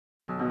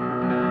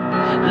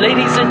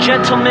Ladies and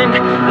gentlemen,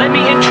 let me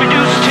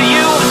introduce to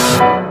you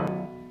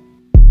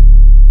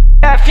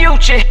that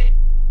future.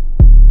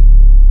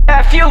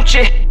 That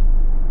future.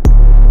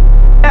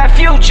 That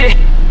future.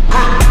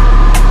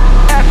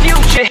 That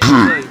future.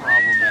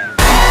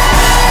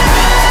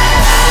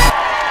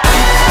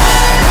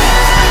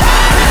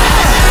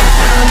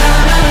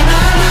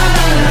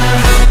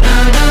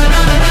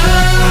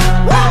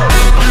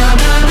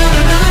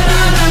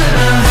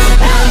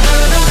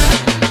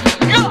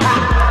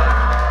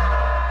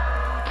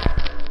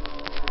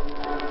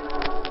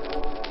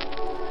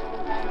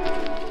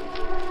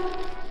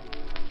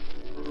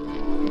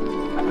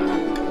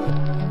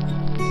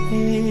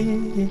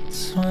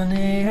 It's 1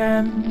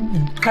 AM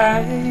and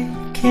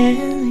I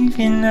can't leave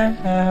you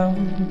now.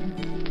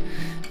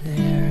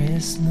 There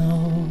is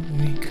no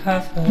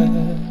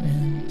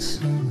recovering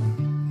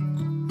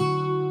soon.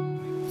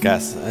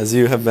 Cass, as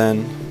you have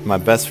been my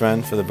best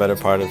friend for the better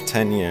part of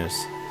 10 years,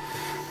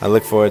 I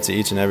look forward to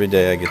each and every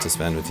day I get to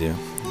spend with you.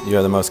 You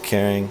are the most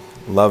caring,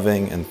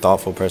 loving, and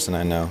thoughtful person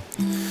I know.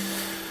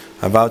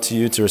 I vow to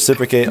you to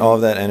reciprocate all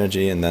of that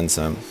energy and then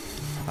some.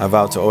 I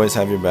vow to always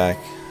have your back,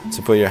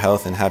 to put your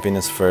health and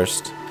happiness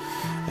first,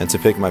 and to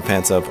pick my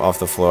pants up off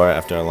the floor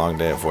after a long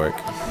day of work.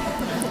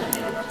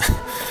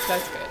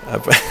 That's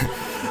good.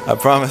 I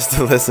promise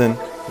to listen,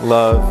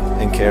 love,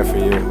 and care for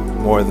you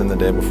more than the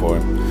day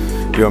before.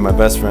 You are my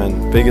best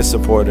friend, biggest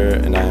supporter,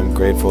 and I am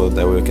grateful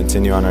that we will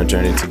continue on our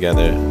journey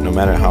together, no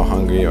matter how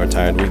hungry or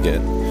tired we get.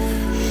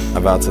 I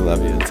vow to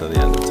love you until the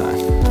end of time.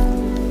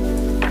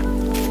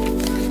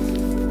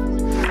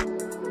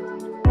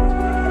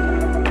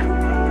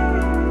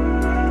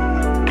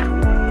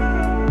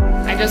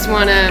 I just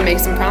want to make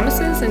some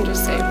promises and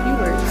just say a few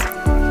words.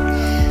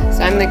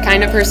 So I'm the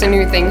kind of person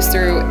who thinks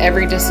through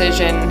every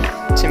decision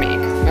to make.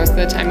 Most of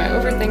the time I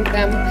overthink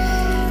them,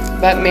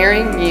 but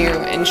marrying you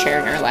and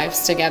sharing our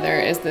lives together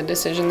is the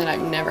decision that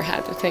I've never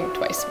had to think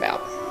twice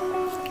about.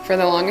 For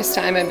the longest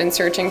time I've been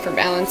searching for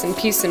balance and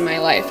peace in my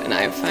life, and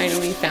I've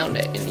finally found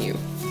it in you.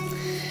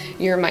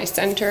 You're my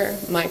center,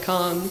 my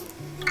calm,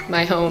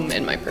 my home,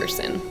 and my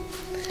person.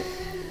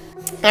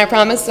 I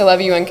promise to love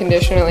you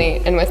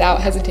unconditionally and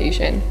without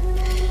hesitation.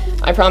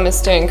 I promise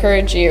to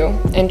encourage you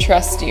and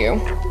trust you.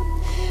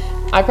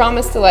 I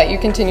promise to let you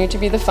continue to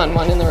be the fun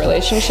one in the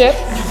relationship.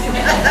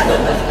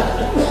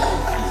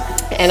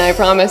 And I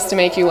promise to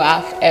make you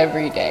laugh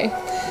every day.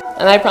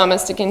 And I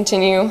promise to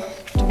continue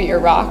to be your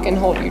rock and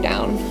hold you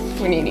down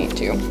when you need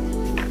to.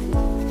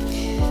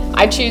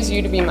 I choose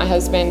you to be my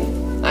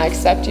husband. I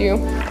accept you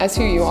as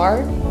who you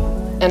are,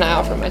 and I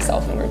offer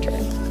myself in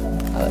return.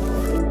 I love you.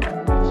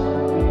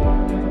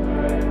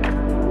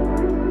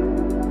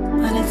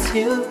 When it's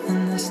you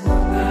and there's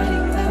nobody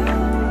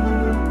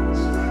else,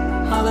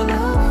 all the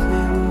love we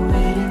were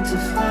waiting to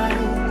find,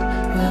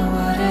 well,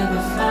 whatever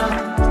found,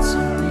 it's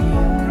only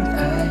you and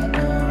I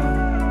know.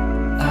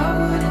 I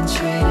wouldn't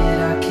trade it,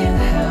 I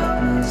can't help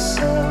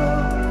myself.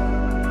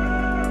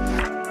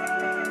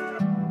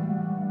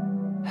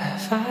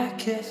 Have I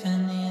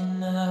given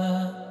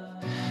enough?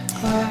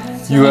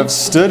 You have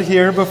stood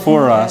here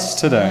before us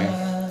today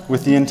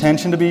with the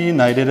intention to be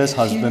united as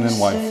husband and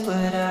wife.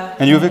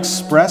 And you have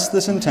expressed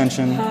this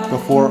intention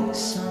before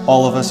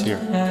all of us here.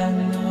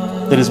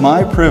 It is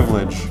my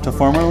privilege to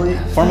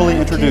formally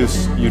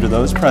introduce you to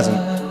those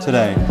present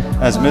today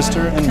as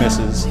Mr. and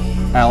Mrs.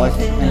 Alec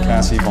and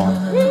Cassie Vaughn.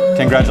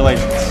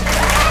 Congratulations.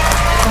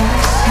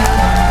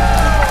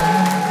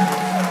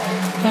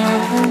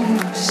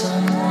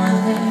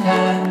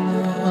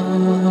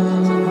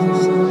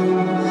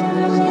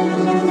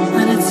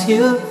 When it's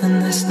you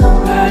and there's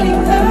nobody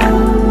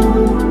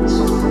else,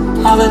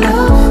 all the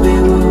love we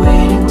were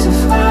waiting to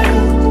find,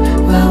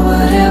 well,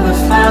 whatever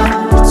found,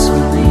 it's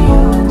only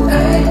you and I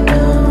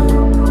know.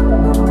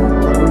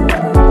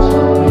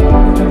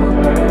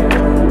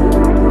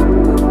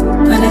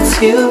 When it's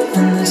you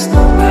and there's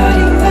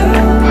nobody else,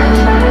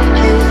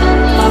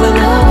 all the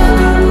love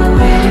we were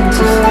waiting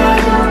to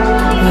find,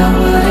 well,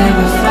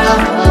 whatever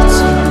found, it's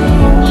only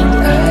you and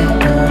I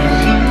know.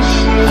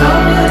 I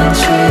wouldn't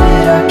trade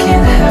it, I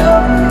can't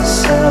help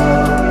myself.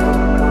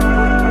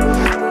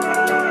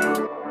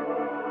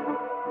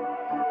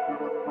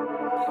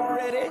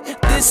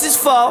 This is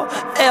for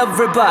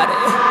everybody.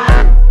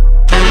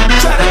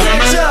 Try to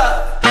catch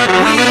up, we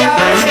out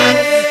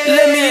ahead.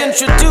 Let me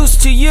introduce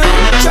to you.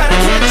 Try to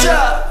catch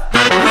up, we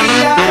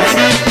out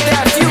ahead.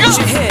 That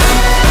future hit.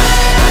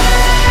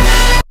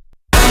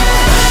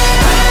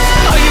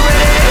 Are you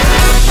ready?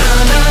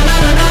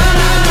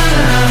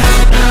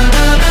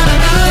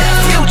 That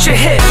future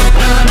hit.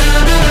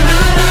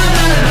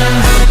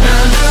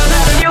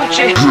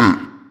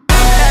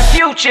 That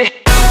future.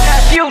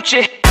 That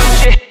future.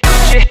 That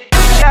future.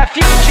 That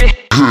future.